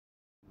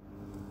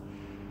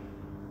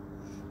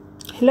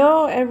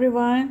Hello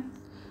everyone.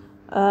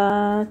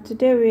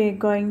 Today we're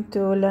going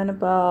to learn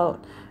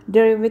about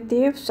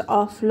derivatives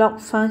of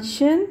log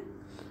function.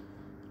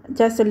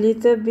 Just a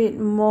little bit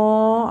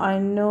more. I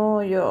know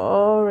you're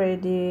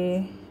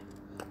already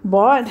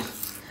bored,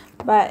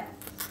 but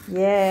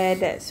yeah,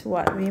 that's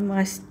what we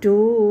must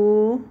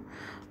do.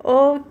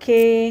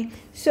 Okay,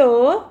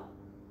 so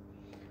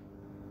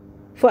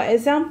for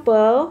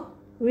example,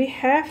 we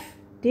have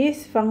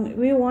this function.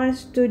 We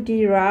want to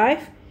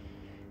derive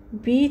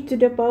b to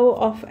the power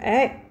of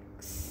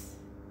x.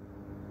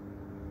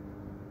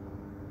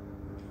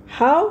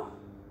 How?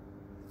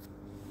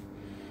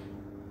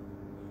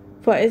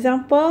 For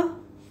example,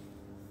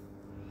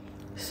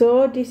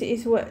 so this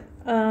is what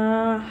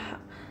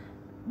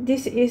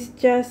this is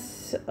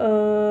just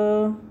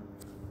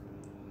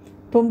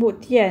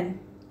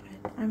pembuktian.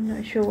 I'm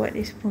not sure what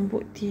is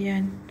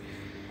pembuktian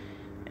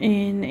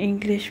in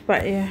English,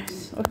 but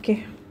yes,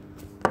 okay.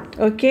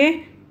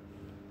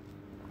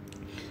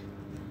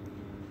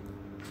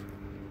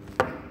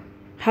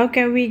 How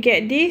can we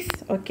get this?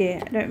 Okay,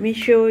 let me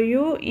show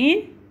you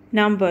in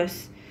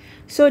numbers.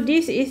 So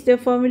this is the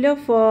formula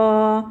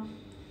for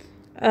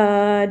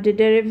the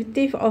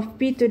derivative of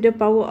b to the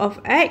power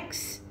of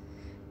x.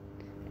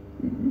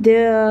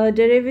 The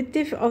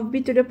derivative of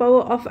b to the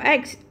power of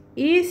x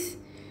is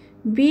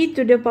b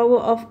to the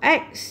power of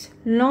x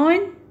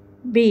ln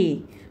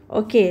b.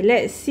 Okay,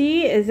 let's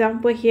see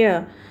example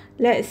here.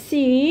 Let's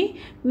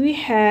see, we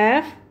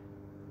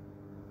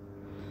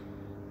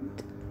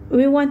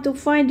want to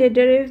find the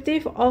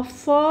derivative of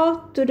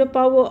 4 to the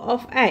power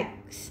of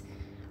x.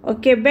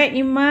 Okay, bear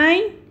in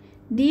mind,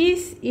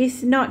 this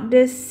is not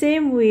the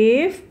same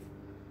with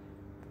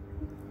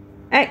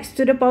x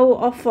to the power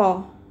of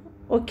 4.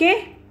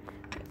 Okay,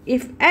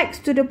 if x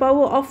to the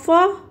power of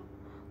 4,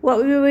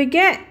 what we will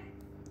get?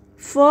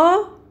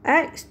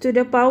 4x to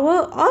the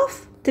power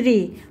of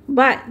 3.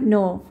 But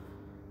no,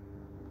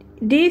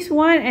 this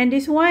one and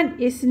this one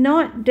is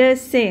not the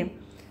same.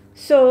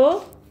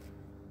 So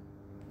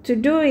to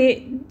do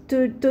it,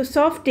 to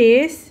solve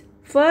this,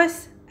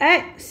 first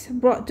x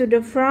brought to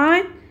the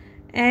front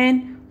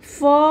and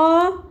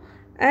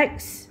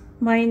 4x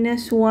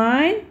minus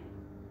 1,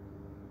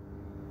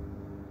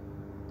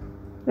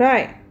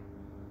 right?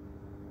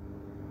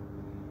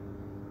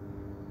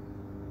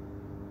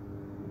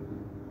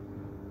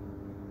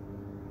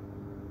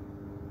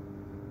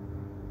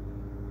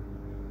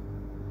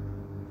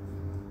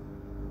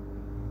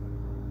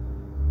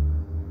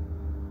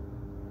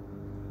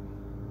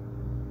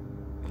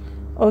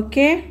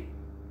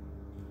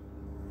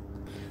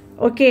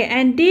 Okay,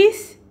 and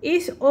this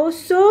is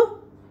also,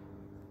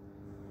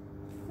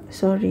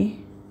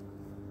 sorry,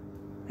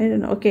 I don't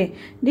know. Okay,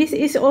 this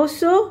is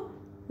also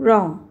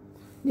wrong.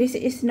 This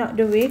is not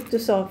the way to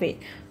solve it.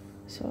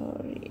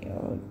 Sorry.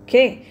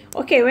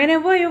 Okay,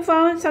 whenever you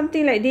found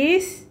something like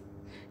this,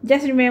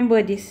 just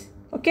remember this.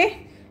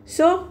 Okay,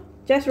 so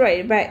just write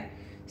it back.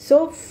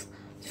 So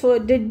for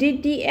the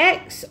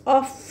dx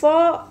of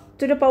 4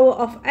 to the power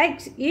of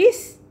x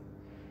is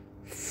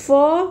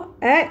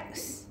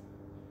 4x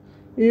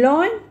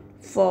ln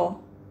 4.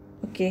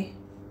 Okay,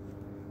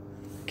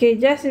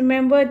 just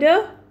remember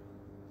the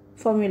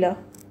formula.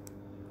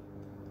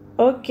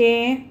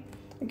 Okay,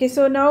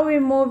 so now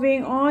we're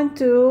moving on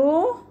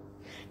to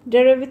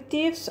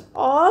derivatives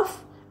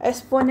of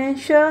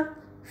exponential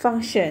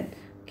function.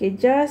 Okay,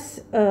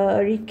 just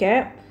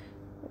recap.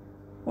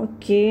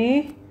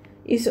 Okay,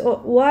 is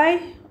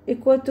y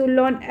equal to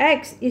ln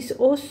x is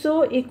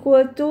also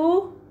equal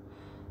to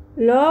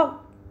log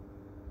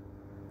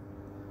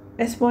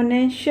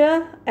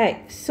exponential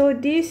x. So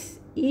this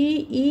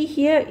e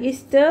here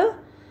is the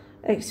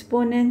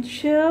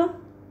exponential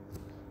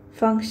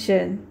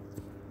function.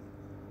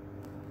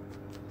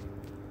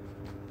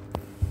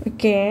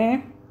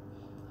 Okay,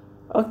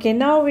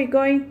 now we're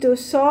going to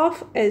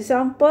solve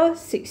example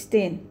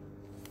 16.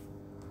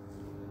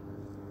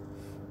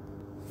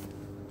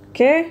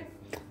 Okay,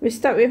 we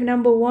start with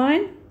number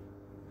 1.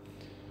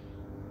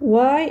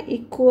 Y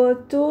equal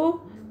to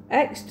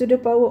x to the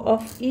power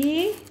of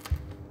e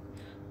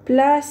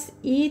plus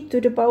e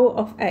to the power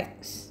of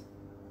x.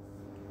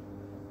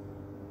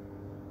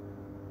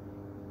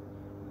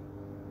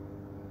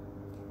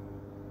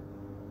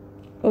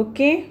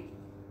 Okay,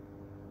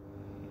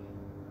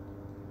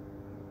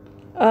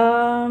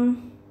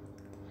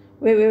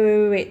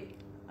 wait.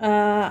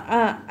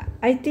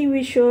 I think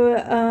we should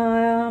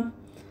a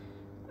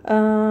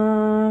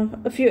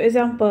few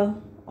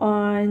example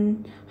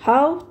on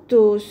how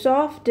to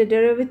solve the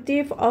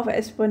derivative of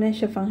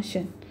exponential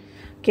function.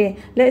 Okay,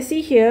 let's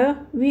see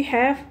here. We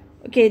have,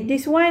 okay,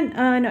 this one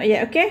not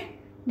yet. Okay,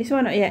 this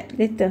one not yet,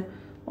 later.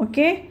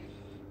 Okay,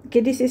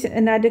 this is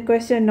another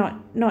question,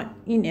 not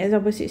in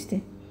example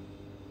 16.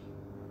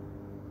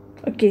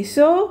 Okay,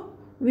 so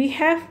we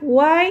have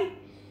y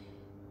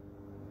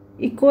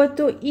equal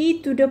to e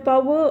to the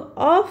power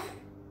of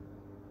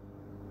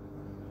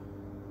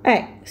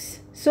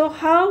x. So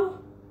how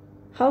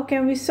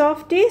can we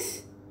solve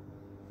this?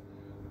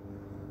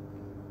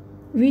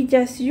 We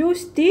just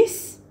use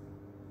this,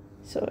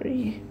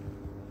 sorry,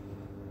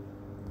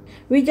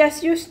 we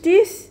just use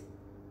this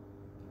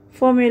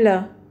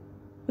formula.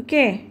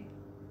 Okay,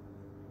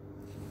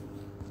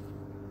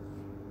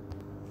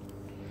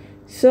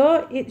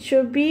 so it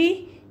should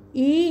be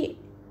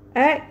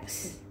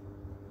EX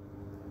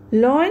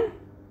ln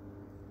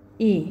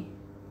E.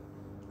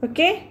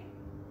 Okay,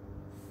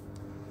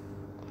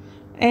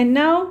 and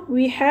now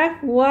we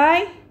have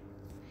Y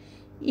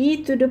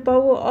e to the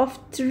power of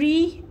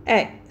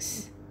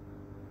 3x.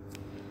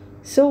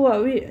 So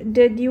what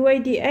the dy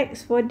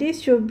dx for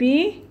this should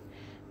be,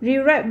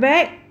 rewrite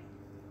back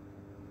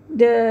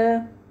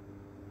the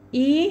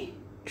e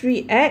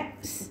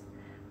 3x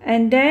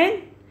and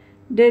then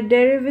the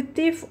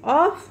derivative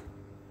of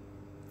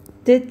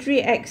the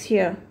 3x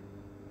here.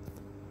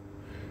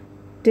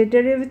 The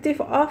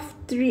derivative of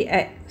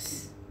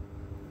 3x.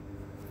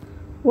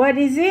 What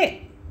is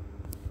it?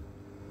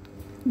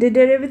 The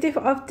derivative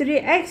of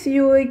 3x,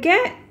 you will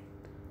get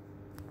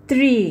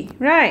 3,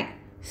 right?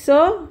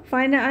 So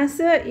final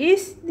answer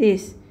is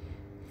this,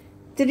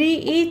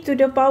 3e to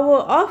the power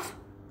of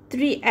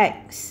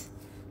 3x.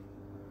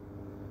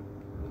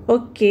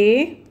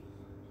 Okay,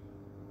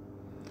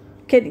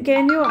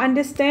 can you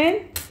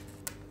understand,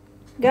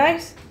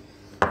 guys?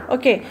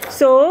 Okay,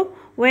 so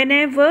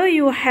whenever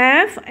you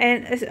have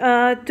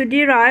to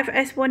derive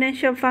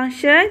exponential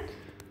function,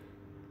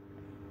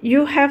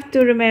 you have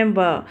to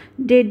remember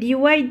the dy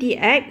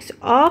dx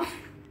of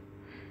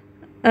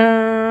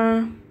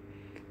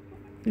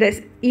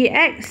that's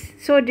ex.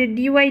 So the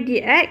dy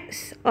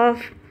dx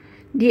of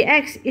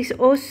dx is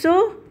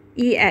also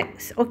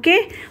ex.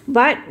 Okay,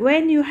 but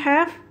when you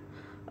have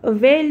a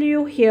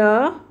value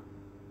here,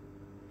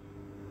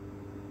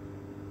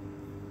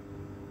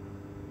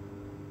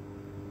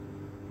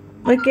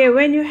 okay,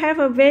 when you have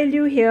a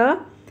value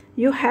here,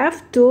 you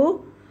have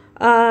to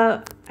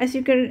as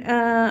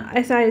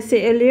I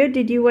said earlier,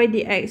 the dy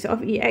dx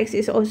of ex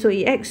is also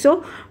ex.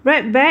 So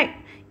write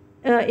back,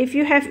 if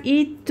you have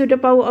e to the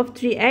power of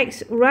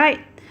 3x,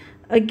 write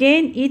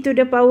again e to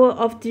the power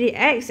of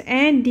 3x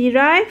and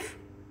derive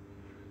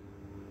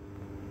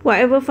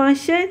whatever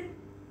function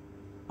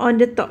on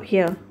the top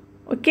here.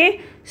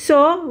 Okay,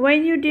 so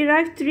when you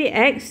derive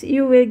 3x,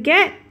 you will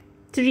get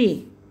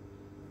 3.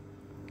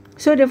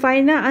 So the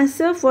final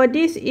answer for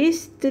this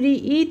is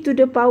 3e to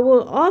the power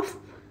of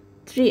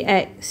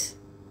 3x.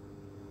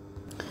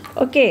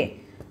 Okay,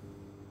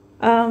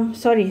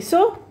 sorry,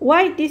 so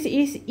why this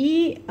is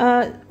e,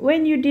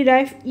 when you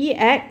derive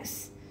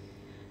ex,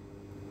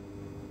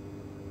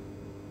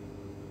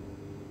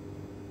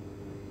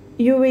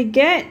 you will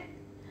get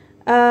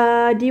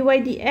dy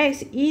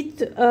dx e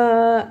to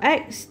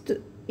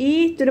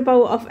e to the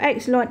power of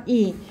x ln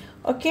e.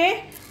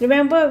 Okay,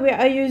 remember we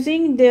are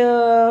using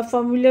the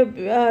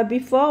formula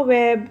before,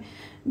 where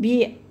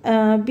b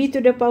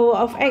to the power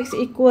of x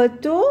equal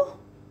to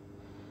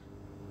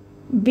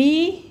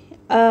b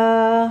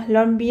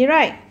ln b,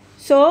 right?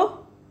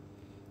 So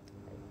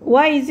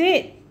why is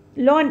it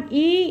ln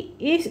e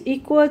is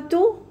equal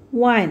to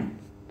 1?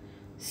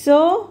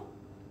 So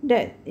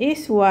that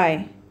is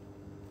why.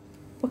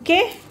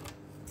 Okay,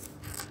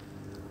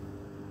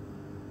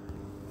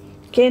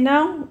 okay,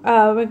 now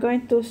we're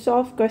going to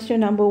solve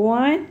question number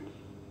 1.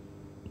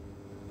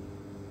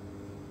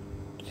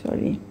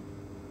 Sorry,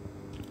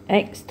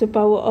 x to the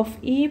power of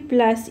e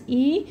plus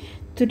e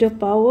to the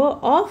power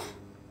of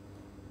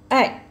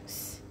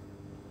x.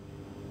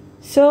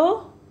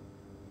 So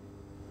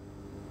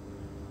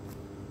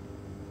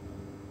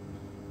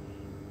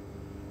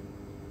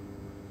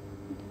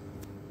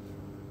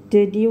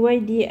the dy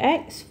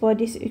dx for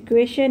this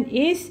equation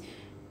is,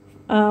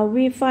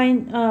 we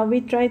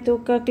try to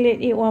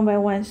calculate it one by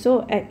one.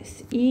 So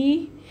x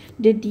e,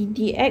 the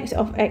ddx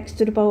of x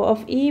to the power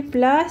of e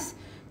plus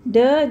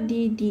the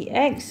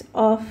ddx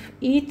of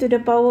e to the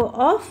power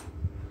of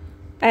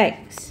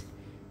x.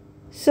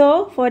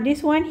 So for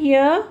this one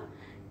here,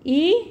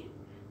 e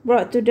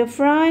brought to the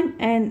front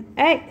and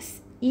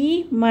x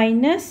e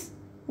minus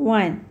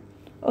 1.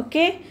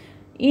 Okay,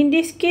 in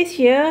this case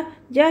here,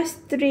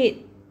 just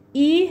treat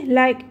e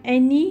like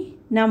any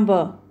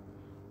number.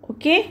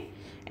 Okay,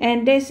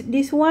 and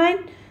this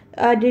one,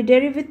 the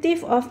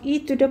derivative of e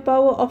to the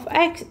power of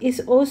x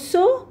is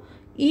also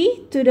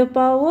e to the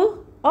power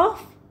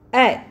of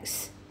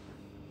x.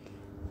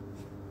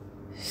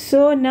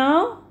 So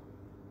now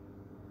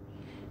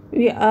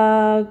we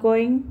are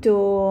going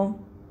to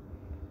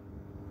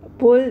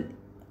pull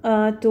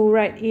to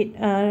write it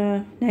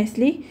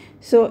nicely.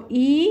 So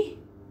e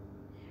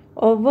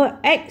over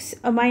x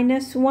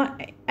minus 1,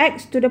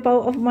 x to the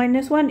power of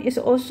minus 1 is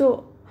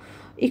also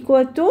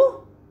equal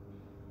to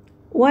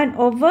 1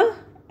 over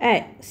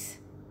x.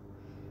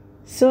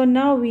 So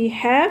now we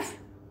have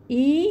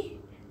e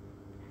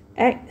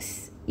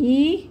x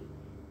e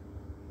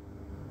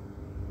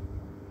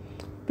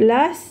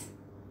plus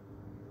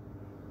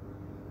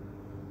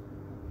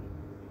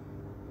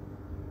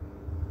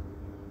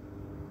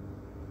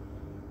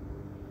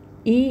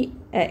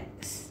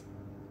ex.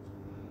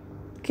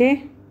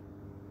 Okay,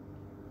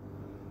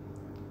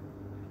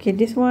 okay,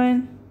 this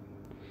one,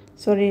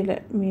 sorry,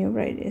 let me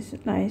write this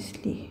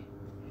nicely.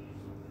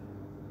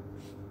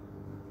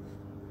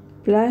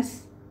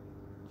 plus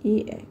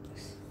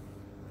ex.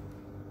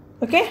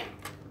 Okay,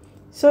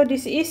 so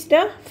this is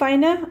the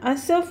final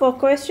answer for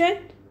question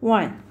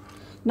 1.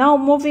 Now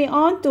moving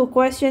on to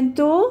question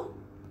 2.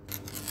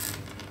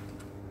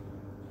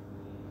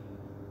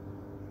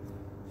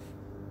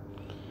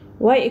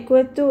 Y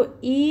equal to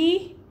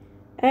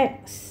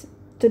ex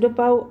to the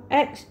power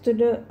x to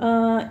the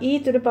e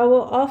to the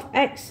power of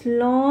x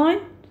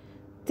ln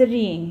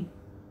 3.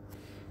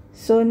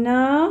 So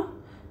now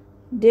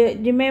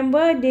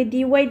remember the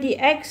dy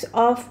dx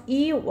of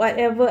e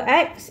whatever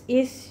x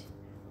is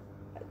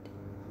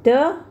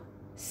the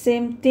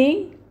same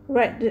thing,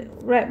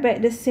 write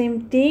back the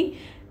same thing,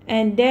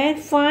 and then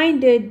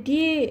find the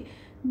d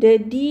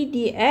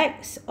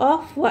dx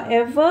of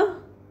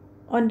whatever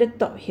on the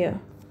top here.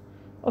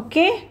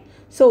 Okay,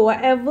 so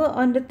whatever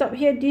on the top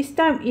here this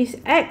time is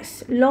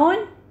x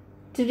ln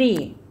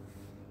 3.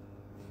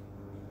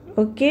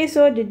 Okay,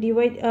 so the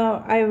divide,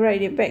 I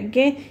write it back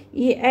again,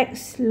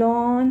 ex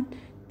ln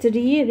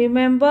 3.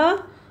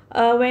 Remember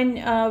when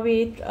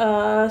we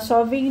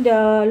solving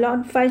the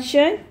ln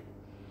function,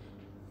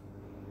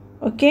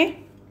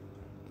 okay,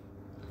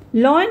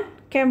 ln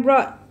can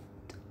brought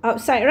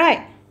outside,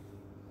 right?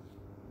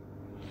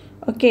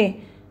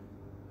 Okay,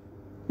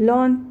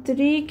 ln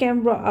 3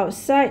 can brought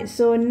outside,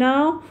 so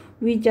now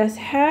we just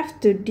have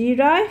to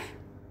derive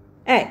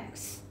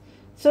x.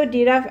 So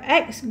derive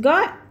x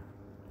got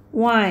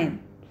 1.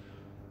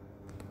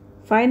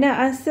 Final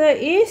answer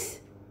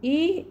is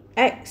e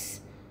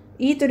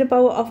to the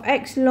power of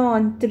x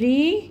ln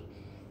 3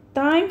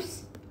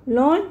 times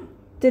ln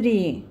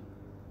 3.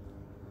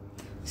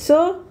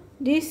 So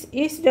this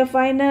is the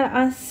final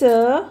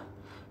answer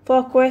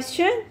for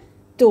question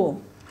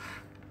 2.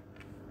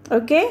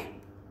 Okay.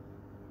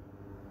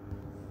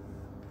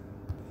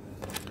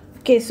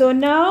 Okay, so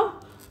now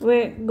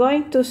we're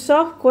going to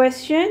solve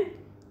question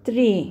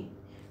 3,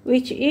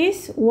 which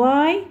is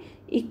y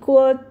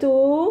equal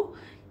to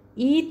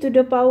e to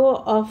the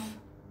power of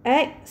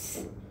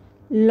x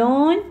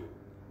ln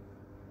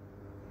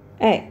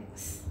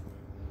x.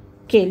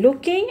 Okay,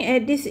 looking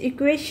at this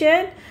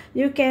equation,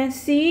 you can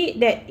see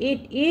that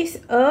it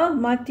is a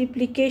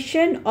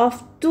multiplication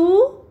of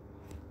two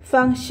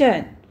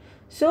functions.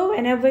 So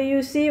whenever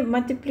you see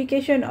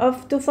multiplication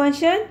of two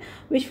functions,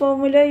 which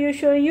formula you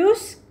should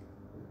use?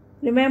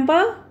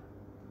 Remember?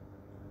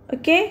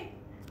 Okay,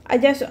 I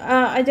just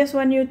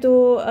want you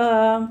to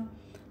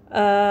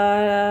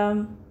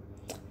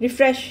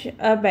refresh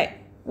back.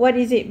 What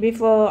is it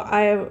before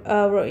I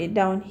wrote it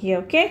down here?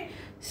 Okay,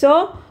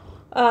 so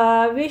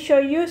we shall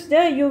use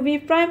the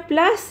uv prime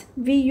plus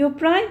vu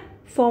prime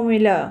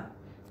formula,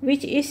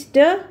 which is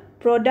the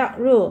product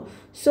rule.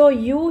 So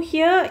u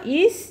here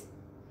is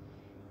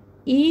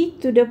e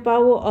to the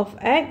power of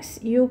x,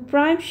 u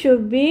prime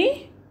should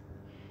be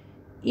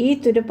e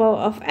to the power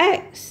of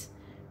x,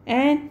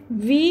 and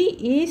v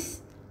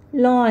is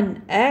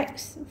ln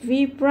x,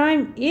 v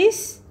prime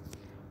is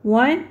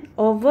 1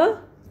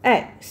 over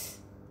x.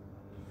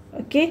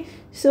 Okay,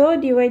 so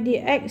dy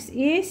dx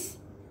is,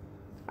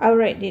 I'll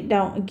write it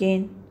down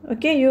again.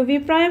 Okay,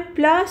 uv prime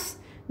plus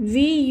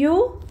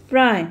vu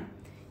prime.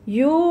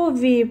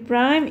 uv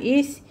prime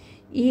is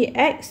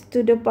ex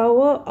to the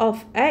power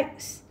of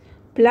x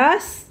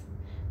plus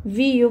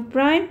vu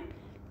prime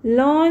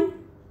ln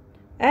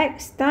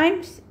x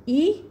times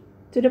e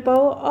to the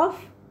power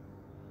of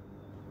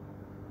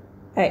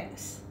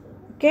x.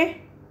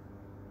 Okay.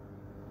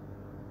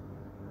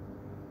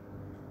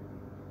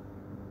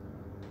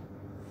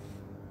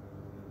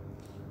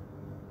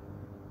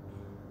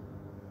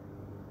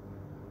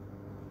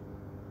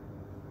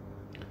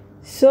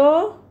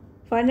 So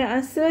final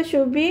answer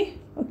should be,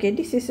 okay,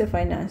 this is the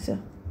final answer.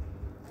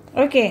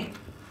 Okay,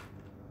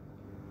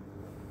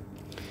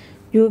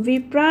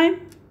 uv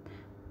prime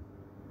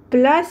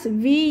plus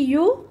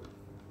vu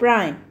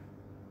prime.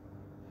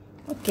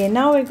 Okay,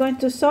 now we're going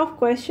to solve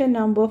question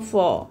number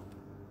 4.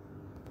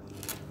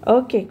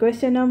 Okay,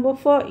 question number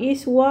 4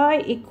 is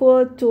y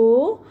equal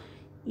to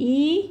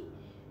e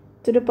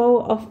to the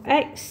power of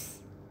x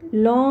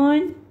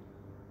ln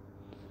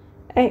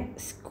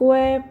x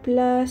square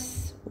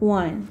plus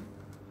 1.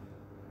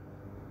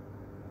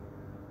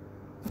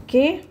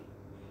 Okay,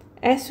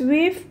 as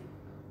with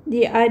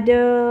the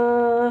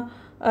other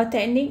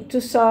technique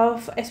to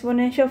solve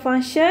exponential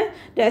function,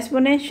 the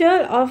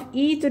exponential of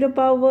e to the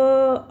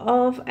power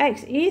of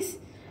x is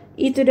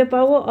e to the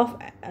power of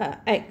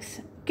x.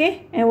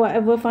 Okay, and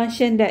whatever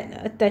function that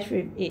attached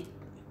with it.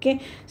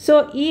 Okay,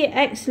 so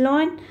ex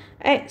ln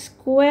x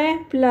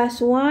square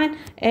plus 1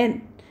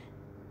 and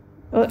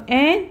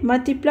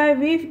multiply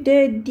with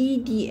the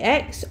d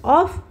dx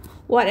of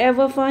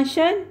whatever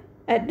function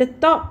at the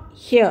top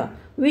here,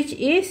 which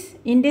is,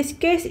 in this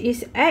case,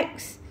 is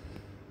x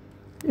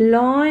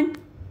ln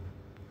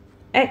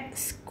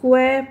x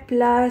square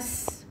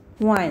plus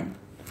 1.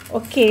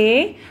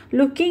 Okay,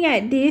 looking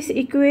at this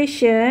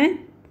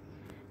equation,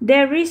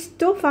 there is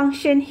two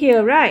functions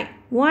here, right?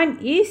 One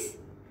is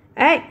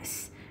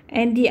x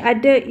and the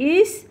other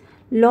is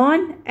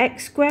ln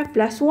x square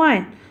plus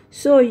 1.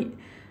 So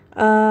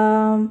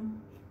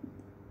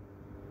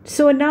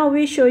So now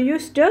we shall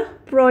use the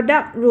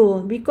product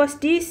rule because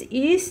this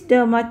is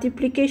the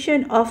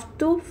multiplication of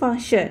two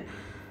functions.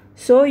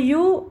 So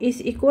u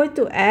is equal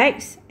to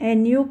x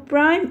and u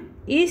prime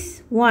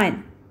is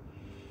 1.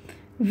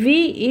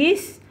 V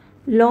is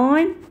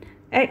ln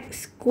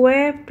x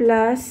squared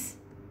plus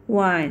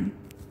 1.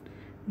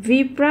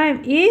 V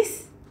prime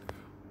is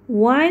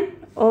 1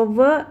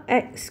 over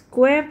x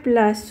squared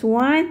plus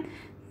 1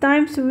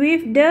 times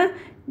with the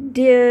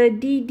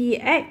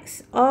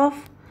ddx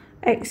of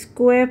x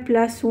squared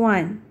plus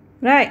 1.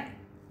 Right?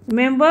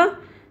 Remember,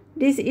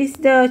 this is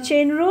the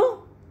chain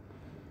rule.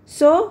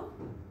 So,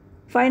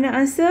 final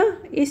answer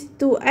is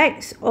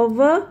 2x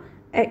over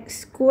x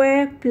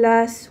squared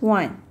plus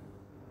 1.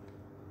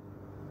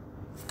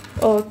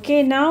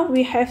 Okay, now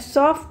we have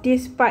solved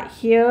this part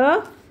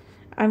here.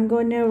 I'm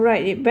going to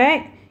write it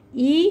back.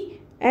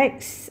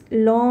 X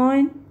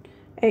ln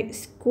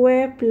x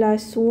squared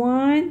plus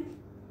 1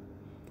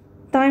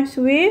 times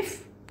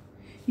with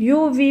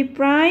uv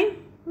prime,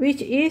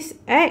 which is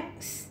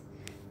x,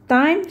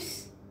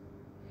 times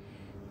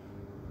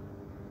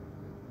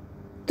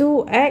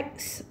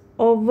 2x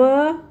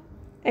over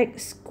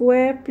x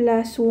squared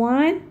plus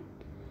 1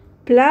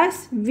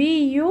 plus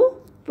vu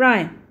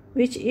prime,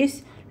 which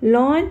is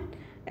ln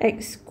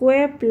x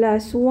squared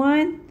plus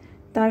 1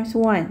 times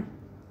 1.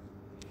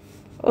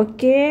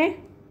 Okay,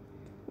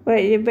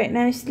 write it back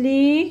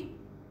nicely.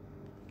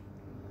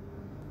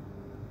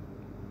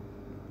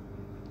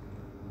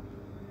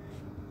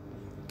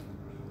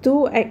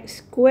 Two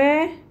x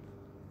squared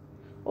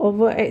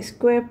over x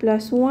squared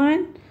plus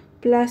 1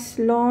 plus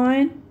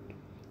ln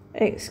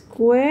x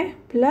squared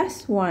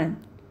plus 1.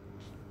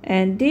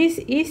 And this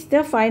is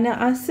the final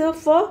answer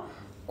for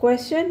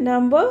question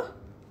number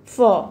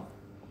 4.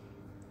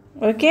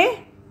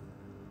 Okay?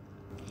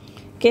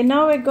 Okay,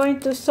 now we're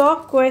going to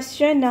solve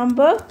question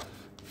number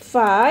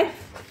 5.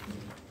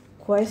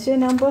 Question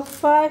number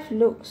 5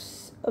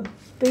 looks a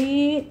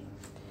bit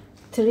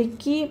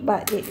tricky,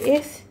 but it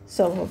is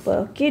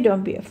solvable. Okay,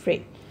 don't be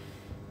afraid.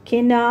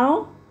 Okay,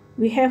 now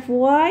we have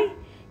y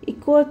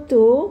equal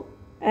to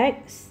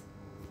x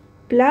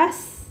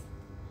plus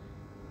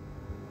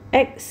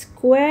x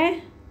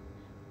squared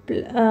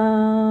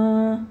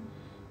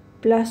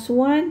plus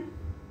 1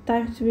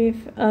 times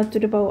with to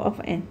the power of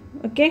n.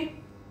 Okay,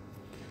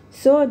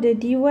 so the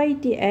dy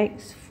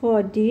dx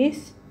for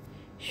this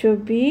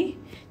should be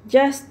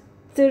just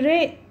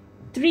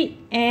treat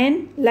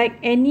n like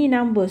any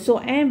number. So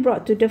n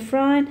brought to the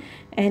front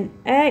and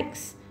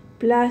x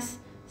plus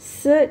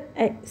third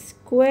x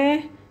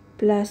squared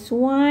plus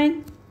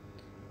 1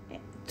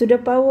 to the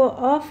power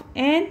of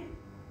n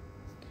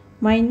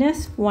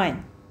minus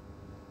 1.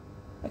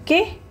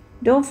 Okay,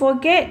 don't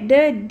forget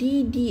the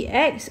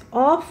ddx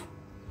of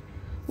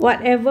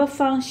whatever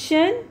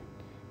function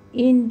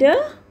in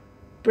the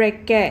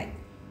bracket.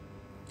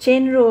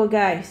 Chain rule,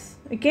 guys.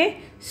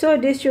 Okay, so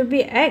this should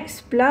be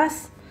x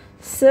plus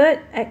third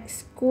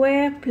x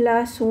squared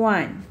plus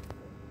 1.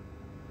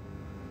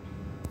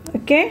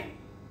 Okay,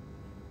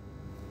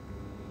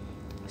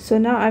 so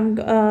now I'm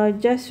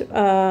just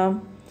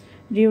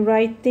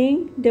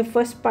rewriting the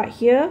first part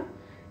here,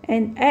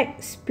 and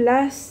x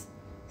plus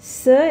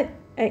third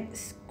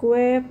x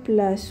squared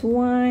plus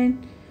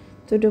 1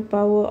 to the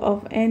power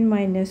of n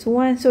minus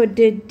 1. So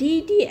the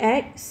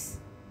ddx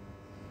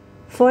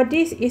for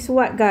this is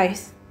what,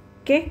 guys?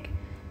 Okay,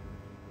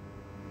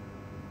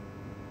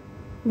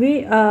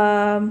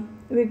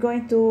 we're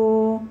going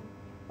to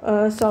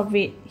solve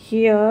it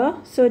here.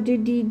 So the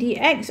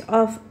ddx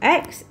of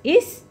x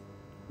is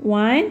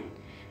 1,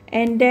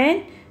 and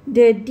then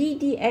the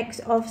ddx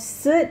of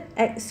third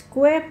x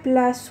squared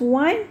plus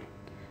 1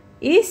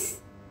 is,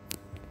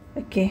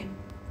 okay,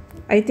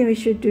 I think we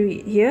should do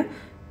it here.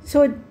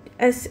 So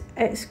as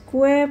x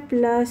squared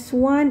plus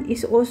 1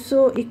 is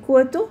also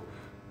equal to,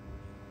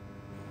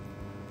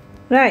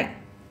 right,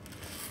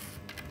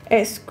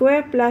 x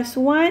squared plus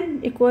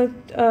 1 equal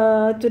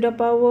to the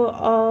power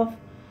of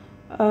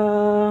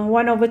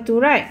 1 over 2,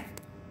 right?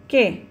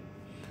 Okay,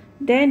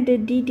 then the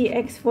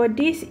ddx for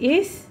this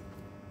is,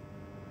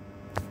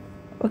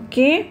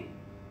 okay,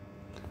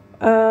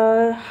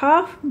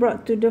 half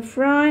brought to the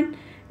front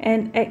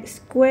and x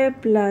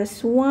squared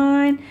plus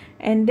 1,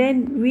 and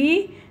then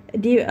we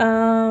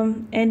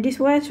and this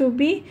one should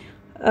be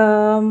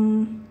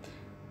half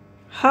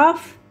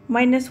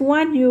minus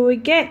 1, you will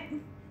get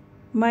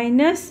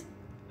minus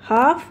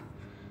half,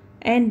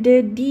 and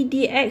the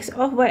ddx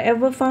of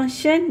whatever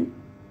function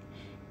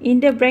in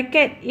the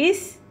bracket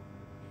is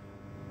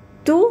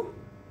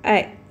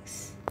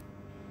 2x,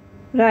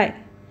 right?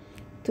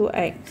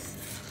 2x.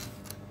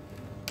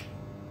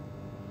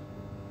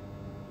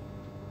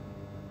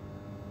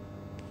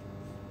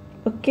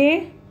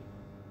 Okay,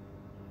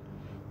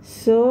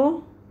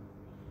 so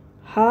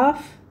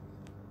half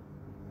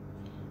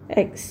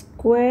x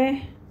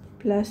squared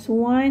plus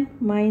 1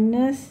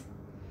 minus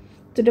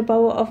to the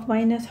power of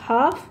minus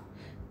half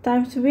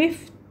times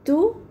with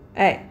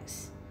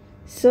 2x.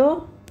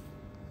 So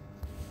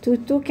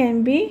 2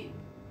 can be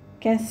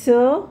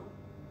cancelled,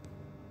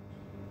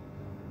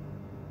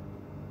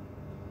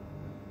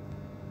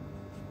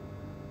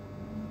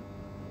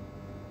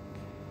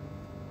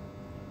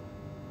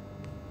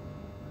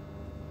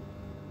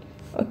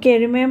 Okay,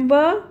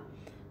 remember,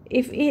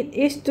 if it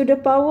is to the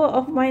power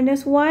of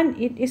minus 1,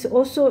 it is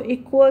also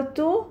equal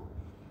to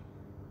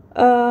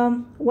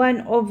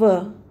 1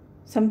 over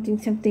something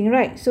something,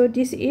 right? So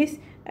this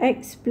is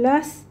x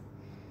plus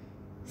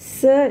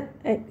third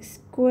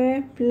x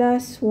square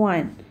plus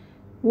 1.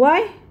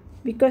 Why?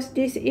 Because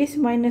this is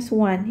minus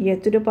 1 here,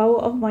 to the power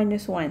of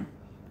minus 1.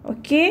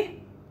 Okay?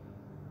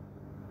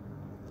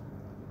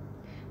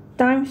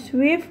 Times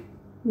with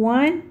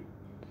 1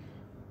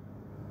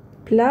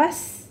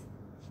 plus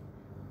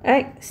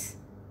x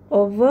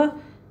over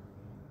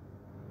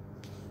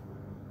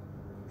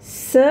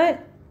third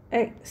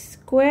x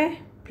square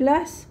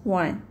plus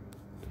 1.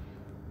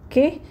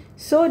 Okay,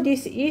 so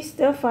this is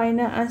the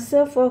final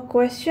answer for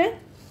question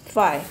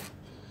 5.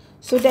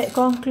 So that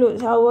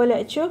concludes our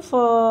lecture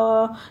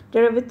for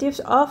derivatives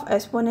of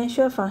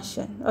exponential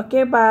function.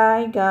 Okay,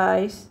 bye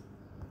guys.